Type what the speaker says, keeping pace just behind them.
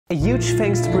A huge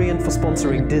thanks to Brian for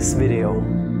sponsoring this video.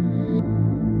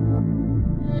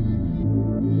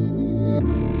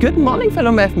 Good morning,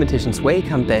 fellow mathematicians,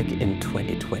 welcome back in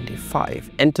 2025.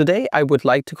 And today I would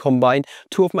like to combine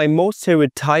two of my most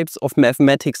favorite types of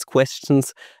mathematics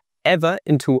questions ever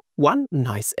into one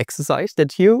nice exercise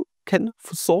that you can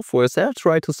solve for yourself,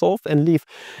 try to solve and leave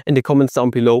in the comments down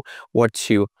below what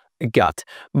you got.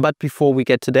 But before we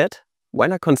get to that, why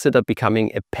not consider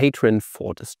becoming a patron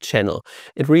for this channel?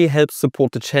 It really helps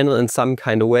support the channel in some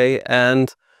kind of way,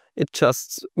 and it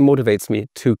just motivates me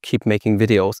to keep making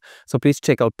videos. So please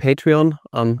check out Patreon,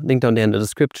 link down there in the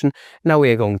description. Now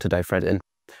we are going to dive right in.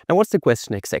 Now what's the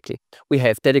question exactly? We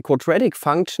have that a quadratic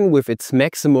function with its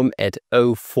maximum at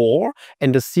 0,4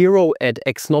 and a 0 at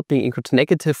x not being equal to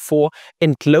 -4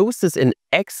 encloses an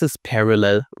axis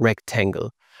parallel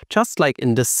rectangle, just like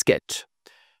in the sketch.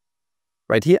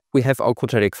 Right here, we have our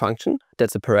quadratic function.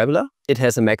 That's a parabola. It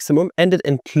has a maximum and it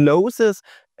encloses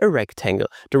a rectangle.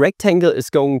 The rectangle is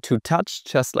going to touch,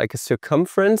 just like a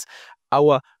circumference,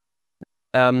 our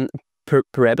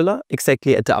parabola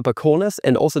exactly at the upper corners,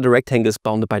 and also the rectangle is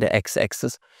bounded by the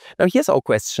x-axis. Now here's our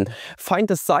question. Find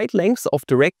the side lengths of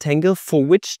the rectangle for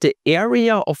which the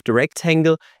area of the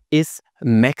rectangle is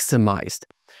maximized.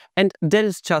 And that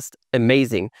is just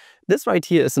amazing. This right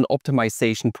here is an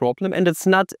optimization problem, and it's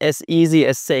not as easy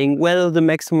as saying, well, the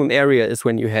maximum area is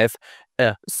when you have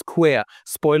a square.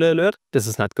 Spoiler alert, this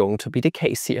is not going to be the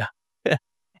case here.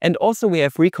 And also we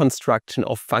have reconstruction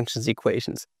of functions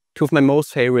equations. Two of my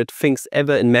most favorite things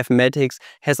ever in mathematics,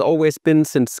 has always been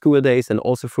since school days and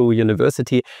also through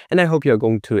university, and I hope you're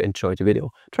going to enjoy the video.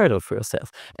 Try it out for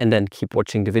yourself and then keep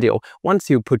watching the video once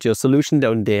you put your solution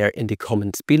down there in the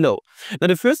comments below. Now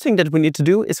the first thing that we need to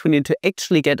do is we need to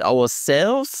actually get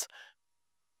ourselves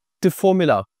the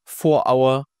formula for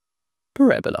our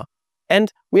parabola.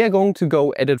 And we are going to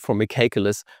go at it from a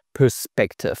calculus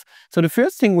perspective. So the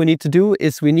first thing we need to do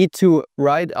is we need to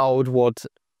write out what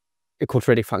a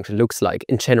quadratic function looks like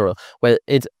in general. Well,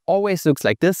 it always looks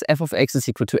like this. F of x is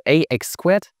equal to ax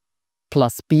squared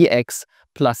plus bx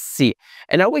plus c.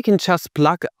 And now we can just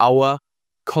plug our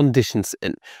conditions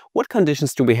in. What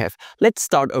conditions do we have? Let's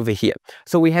start over here.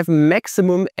 So we have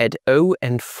maximum at 0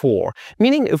 and 4,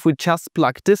 meaning if we just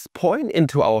plug this point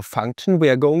into our function, we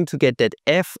are going to get that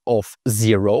f of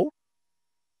 0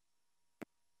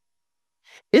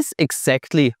 is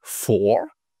exactly 4.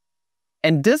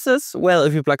 And this is, well,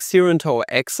 if you plug 0 into our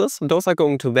x's, those are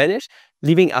going to vanish,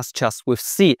 leaving us just with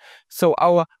c. So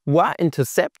our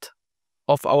y-intercept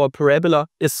of our parabola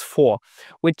is 4,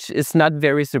 which is not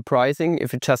very surprising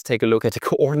if you just take a look at the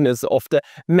coordinates of the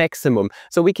maximum.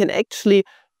 So we can actually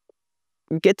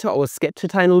get to our sketch a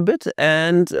tiny bit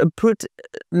and put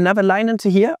another line into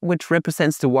here, which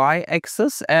represents the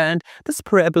y-axis. And this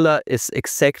parabola is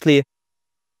exactly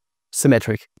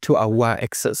symmetric to our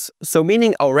y-axis. So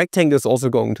meaning our rectangle is also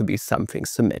going to be something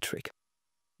symmetric.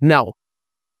 Now,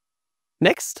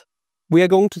 next, we are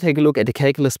going to take a look at the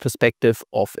calculus perspective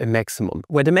of a maximum,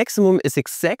 where the maximum is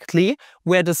exactly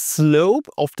where the slope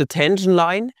of the tangent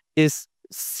line is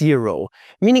 0.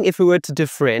 Meaning if we were to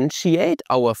differentiate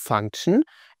our function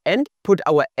and put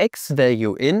our x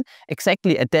value in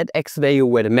exactly at that x value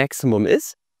where the maximum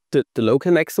is, the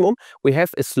local maximum, we have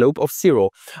a slope of 0.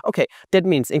 Okay, that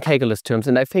means in calculus terms,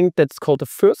 and I think that's called the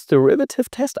first derivative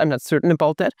test, I'm not certain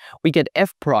about that, we get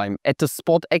f prime at the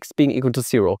spot x being equal to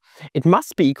 0. It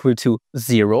must be equal to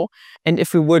 0, and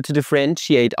if we were to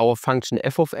differentiate our function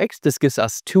f of x, this gives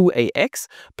us 2ax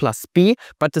plus b,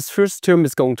 but this first term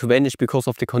is going to vanish because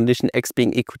of the condition x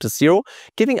being equal to 0,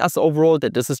 giving us overall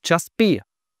that this is just b.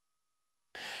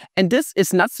 And this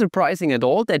is not surprising at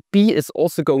all that b is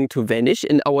also going to vanish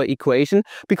in our equation,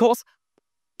 because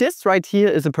this right here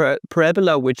is a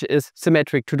parabola which is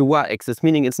symmetric to the y-axis,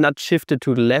 meaning it's not shifted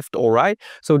to the left or right.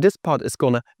 So this part is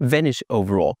going to vanish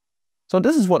overall. So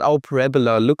this is what our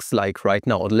parabola looks like right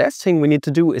now. The last thing we need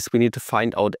to do is we need to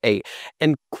find out a.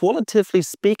 And qualitatively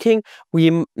speaking,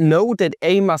 we know that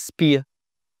a must be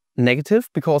negative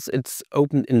because it's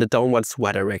open in the downwards y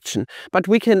direction. But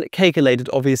we can calculate it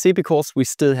obviously because we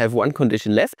still have one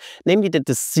condition left, namely that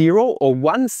the 0 or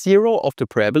 1 0 of the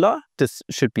parabola, this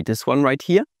should be this one right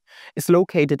here, is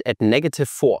located at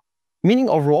 -4. Meaning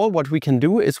overall what we can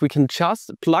do is we can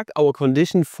just plug our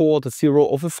condition for the 0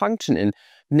 of a function in.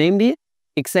 Namely,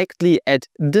 exactly at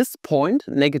this point,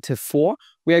 -4,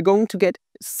 we are going to get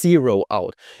 0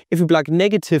 out. If we plug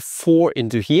 -4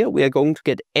 into here, we are going to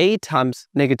get a times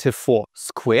 -4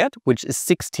 squared, which is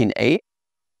 16a,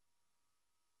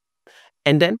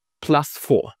 and then plus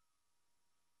 4.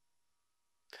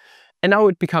 And now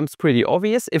it becomes pretty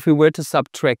obvious. If we were to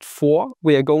subtract 4,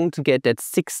 we are going to get that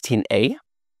 16a.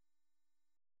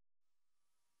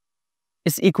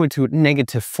 is equal to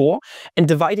 -4, and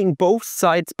dividing both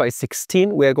sides by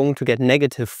 16, we are going to get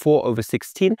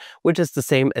 -4/16, which is the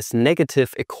same as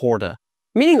 -1/4.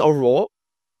 Meaning overall,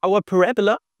 our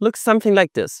parabola looks something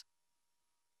like this.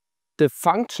 The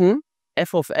function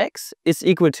f of x is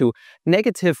equal to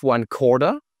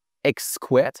 -1/4 x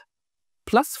squared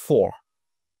plus 4.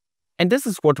 And this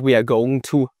is what we are going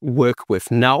to work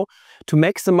with now to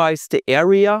maximize the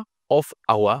area of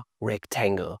our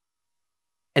rectangle.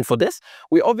 And for this,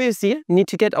 we obviously need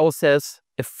to get ourselves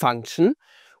a function,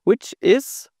 which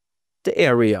is the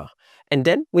area. And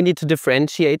then we need to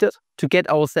differentiate it to get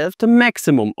ourselves the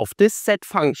maximum of this set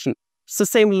function. It's the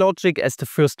same logic as the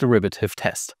first derivative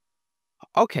test.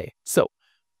 Okay, so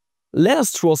let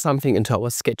us draw something into our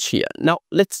sketch here. Now,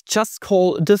 let's just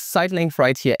call this side length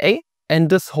right here A, and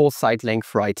this whole side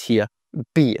length right here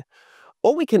B.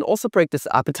 Or we can also break this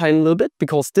up a tiny little bit,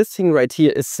 because this thing right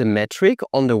here is symmetric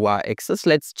on the y-axis.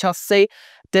 Let's just say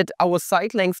that our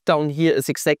side length down here is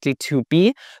exactly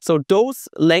 2b. So those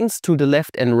lengths to the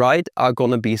left and right are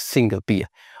gonna be single b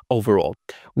overall.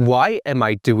 Why am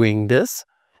I doing this?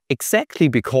 Exactly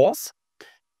because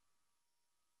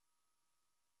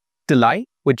the line,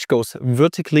 which goes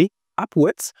vertically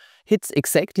upwards, hits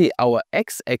exactly our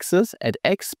x-axis at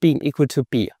x being equal to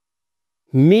b.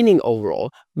 Meaning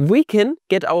overall, we can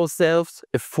get ourselves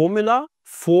a formula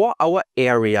for our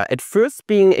area. At first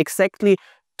being exactly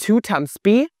 2 times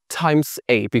b times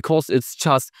a, because it's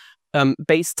just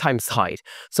base times height.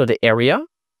 So the area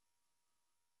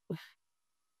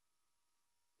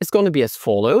is going to be as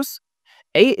follows.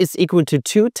 A is equal to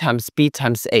 2 times b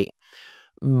times a.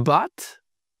 But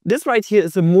this right here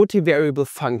is a multivariable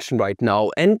function right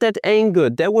now, and that ain't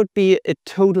good. That would be a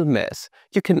total mess.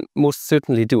 You can most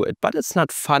certainly do it, but it's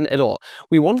not fun at all.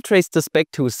 We want to trace this back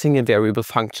to a single variable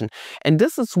function. And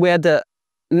this is where the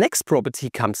next property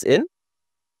comes in,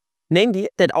 namely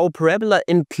that our parabola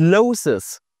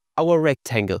encloses our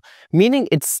rectangle, meaning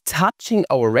it's touching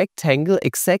our rectangle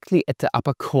exactly at the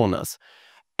upper corners.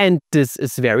 And this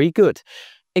is very good.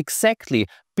 Exactly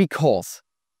because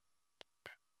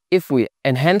if we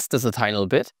enhance this a tiny little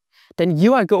bit, then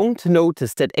you are going to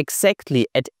notice that exactly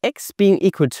at x being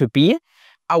equal to b,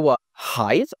 our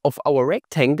height of our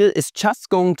rectangle is just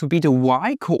going to be the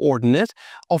y-coordinate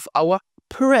of our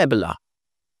parabola.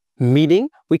 Meaning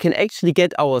we can actually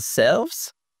get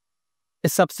ourselves a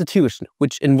substitution,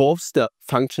 which involves the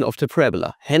function of the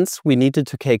parabola. Hence, we needed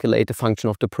to calculate the function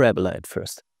of the parabola at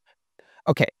first.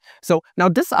 Okay, so now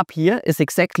this up here is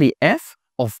exactly f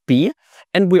of b,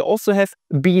 and we also have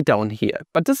b down here.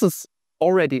 But this is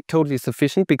already totally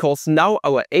sufficient, because now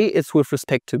our a is with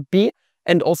respect to b,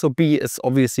 and also b is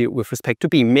obviously with respect to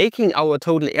b, making our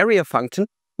total area function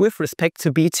with respect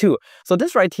to b too. So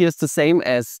this right here is the same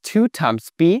as 2 times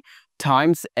b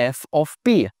times f of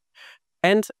b.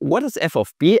 And what is f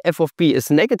of b? F of b is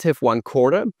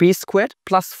 -1/4 b squared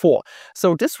plus 4.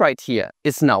 So this right here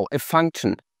is now a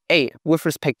function a with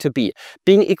respect to b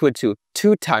being equal to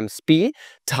 2 times b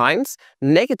times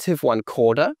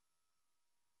 -1/4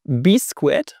 b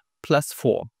squared plus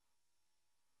 4.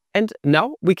 And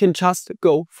now we can just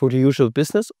go for the usual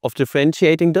business of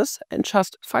differentiating this and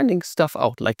just finding stuff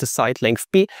out, like the side length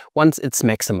b, once it's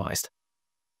maximized.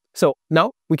 So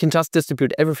now we can just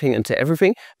distribute everything into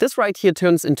everything. This right here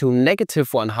turns into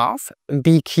 -1/2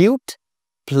 b cubed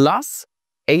plus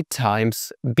 8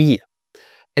 times b.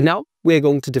 And now we're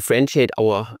going to differentiate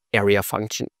our area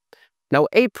function. Now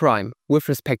a prime with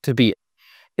respect to b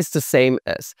is the same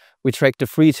as we track the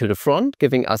 3 to the front,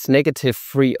 giving us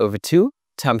 -3/2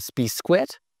 times b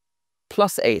squared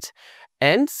plus 8.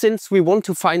 And since we want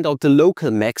to find out the local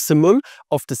maximum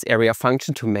of this area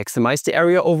function to maximize the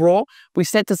area overall, we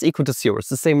set this equal to 0. It's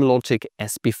the same logic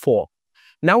as before.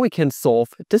 Now we can solve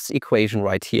this equation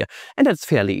right here. And that's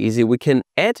fairly easy. We can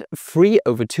add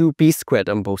 3/2 b squared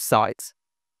on both sides.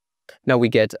 Now we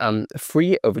get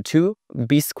 3/2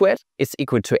 b squared is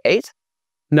equal to 8.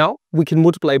 Now we can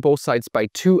multiply both sides by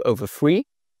 2/3,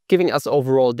 giving us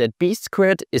overall that b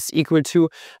squared is equal to,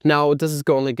 now this is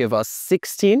going to give us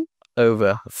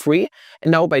 16/3.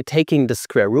 And now by taking the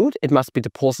square root, it must be the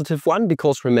positive one,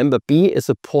 because remember b is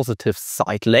a positive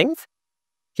side length.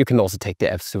 You can also take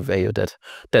the absolute value,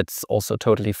 that's also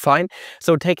totally fine.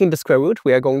 So taking the square root,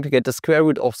 we are going to get the square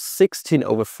root of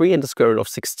 16/3, and the square root of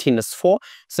 16 is 4.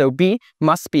 So b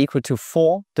must be equal to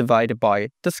 4 divided by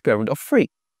the square root of 3.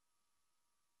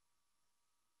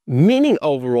 Meaning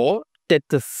overall that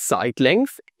the side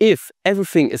length, if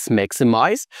everything is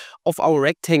maximized, of our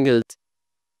rectangle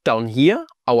down here,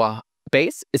 our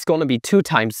base is going to be 2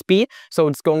 times b, so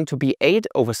it's going to be 8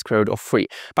 over square root of 3.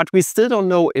 But we still don't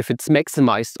know if it's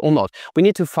maximized or not. We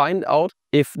need to find out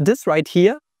if this right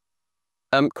here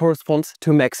corresponds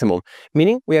to maximum,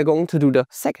 meaning we are going to do the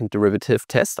second derivative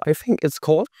test, I think it's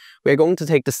called. We are going to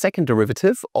take the second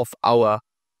derivative of our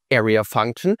area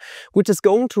function, which is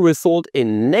going to result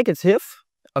in negative.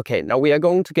 Okay, now we are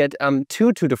going to get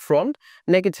 2 to the front,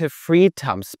 negative 3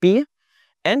 times b.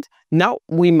 And now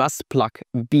we must plug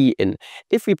b in.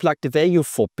 If we plug the value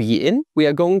for b in, we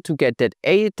are going to get that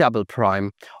a double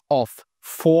prime of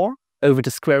 4 over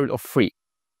the square root of 3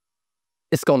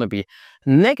 is going to be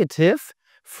negative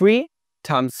 3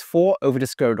 times 4 over the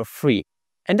square root of 3.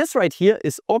 And this right here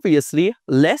is obviously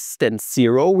less than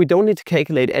 0. We don't need to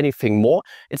calculate anything more.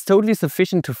 It's totally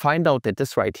sufficient to find out that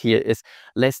this right here is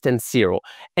less than 0.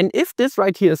 And if this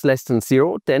right here is less than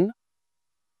 0, then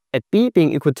at b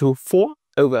being equal to 4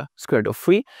 over square root of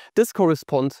 3, this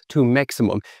corresponds to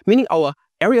maximum, meaning our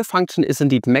area function is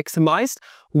indeed maximized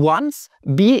once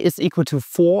b is equal to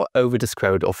 4 over the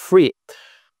square root of 3.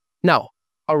 Now,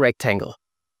 our rectangle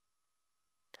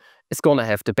is going to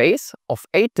have the base of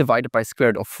 8 divided by square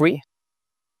root of 3.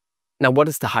 Now, what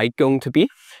is the height going to be?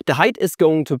 The height is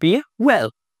going to be,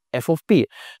 well, f of b.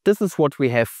 This is what we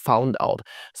have found out.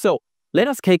 So, let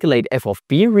us calculate f of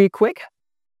b real quick.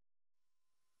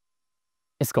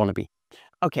 It's going to be,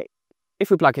 okay, if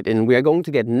we plug it in, we are going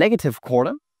to get negative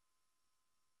quarter.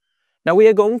 Now we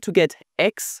are going to get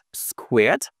x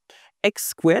squared. X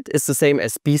squared is the same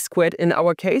as b squared in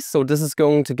our case. So this is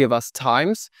going to give us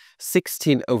times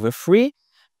 16 over 3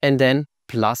 and then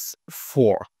plus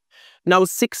 4. Now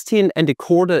 16 and a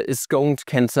quarter is going to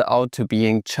cancel out to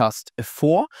being just a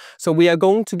 4. So we are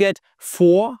going to get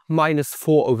 4 minus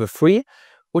 4 over 3,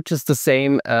 which is the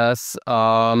same as,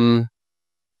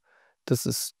 this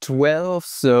is 12,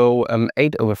 so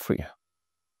 8 over 3.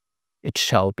 It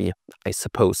shall be, I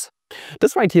suppose.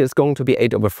 This right here is going to be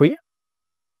 8 over 3.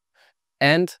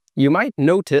 And you might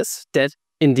notice that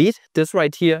indeed this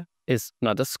right here is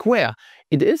not a square.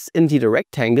 It is indeed a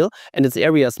rectangle and its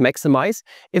area is maximized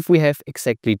if we have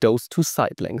exactly those two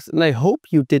side lengths. And I hope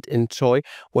you did enjoy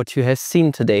what you have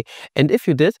seen today. And if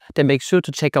you did, then make sure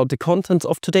to check out the contents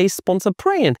of today's sponsor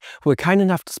Brilliant, who are kind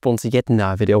enough to sponsor yet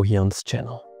another video here on this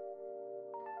channel.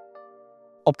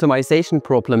 Optimization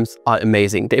problems are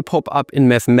amazing. They pop up in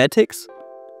mathematics,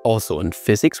 also in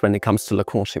physics when it comes to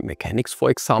Lagrangian mechanics, for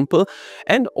example,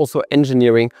 and also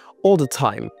engineering all the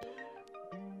time.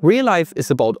 Real life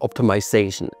is about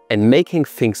optimization and making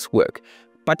things work,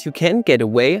 but you can't get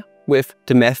away with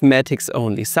the mathematics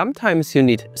only. Sometimes you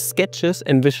need sketches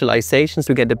and visualizations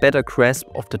to get a better grasp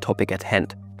of the topic at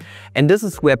hand. And this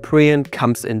is where Brilliant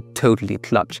comes in totally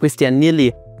clutch, with their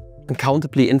nearly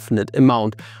uncountably infinite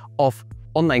amount of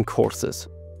online courses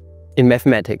in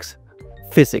mathematics,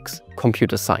 physics,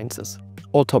 computer sciences,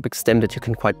 all topics STEM that you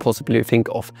can quite possibly think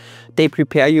of. They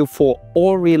prepare you for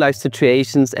all real-life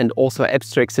situations and also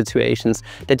abstract situations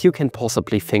that you can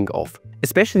possibly think of.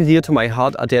 Especially dear to my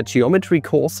heart are their geometry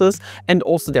courses and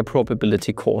also their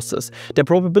probability courses. Their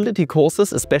probability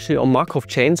courses, especially on Markov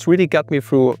chains, really got me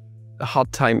through a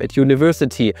hard time at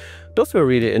university. Those were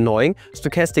really annoying.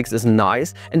 Stochastics is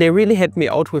nice, and they really helped me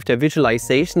out with their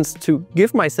visualizations to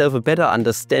give myself a better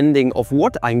understanding of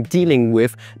what I'm dealing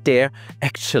with there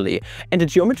actually. And the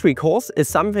geometry course is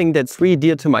something that's really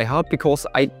dear to my heart because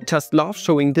I just love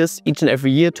showing this each and every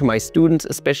year to my students,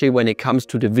 especially when it comes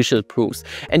to the visual proofs.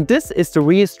 And this is the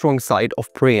really strong side of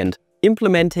Brilliant.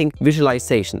 Implementing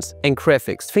visualizations and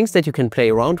graphics, things that you can play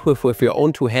around with your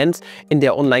own two hands in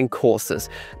their online courses.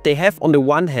 They have on the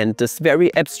one hand this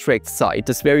very abstract side,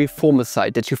 this very formal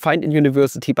side that you find in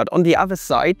university, but on the other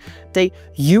side they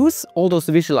use all those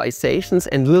visualizations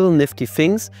and little nifty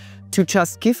things to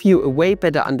just give you a way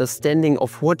better understanding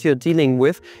of what you're dealing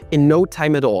with in no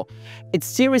time at all. It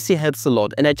seriously helps a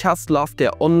lot, and I just love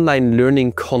their online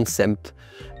learning concept.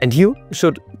 And you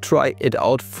should try it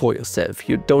out for yourself.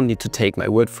 You don't need to take my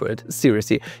word for it.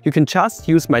 Seriously, you can just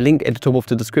use my link at the top of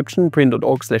the description,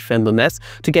 brilliant.org/Flammable,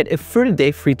 to get a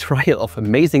 30-day free trial of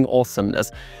amazing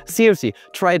awesomeness. Seriously,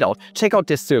 try it out. Check out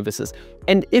their services.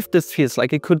 And if this feels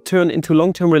like it could turn into a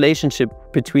long-term relationship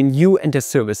between you and their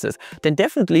services, then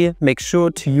definitely make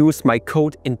sure to use my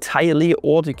code entirely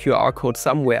or the QR code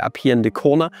somewhere up here in the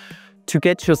corner to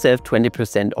get yourself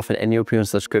 20% off an annual premium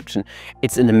subscription.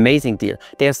 It's an amazing deal.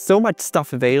 There's so much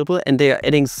stuff available and they are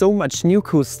adding so much new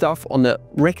cool stuff on a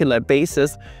regular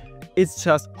basis. It's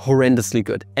just horrendously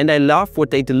good. And I love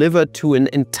what they deliver to an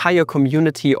entire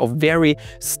community of very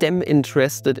STEM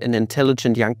interested and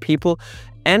intelligent young people.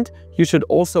 And you should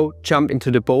also jump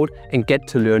into the boat and get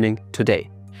to learning today.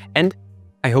 And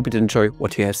I hope you did enjoy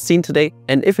what you have seen today,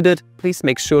 and if you did, please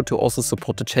make sure to also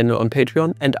support the channel on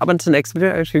Patreon, and up until the next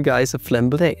video, I wish you guys a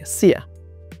flammable day. See ya!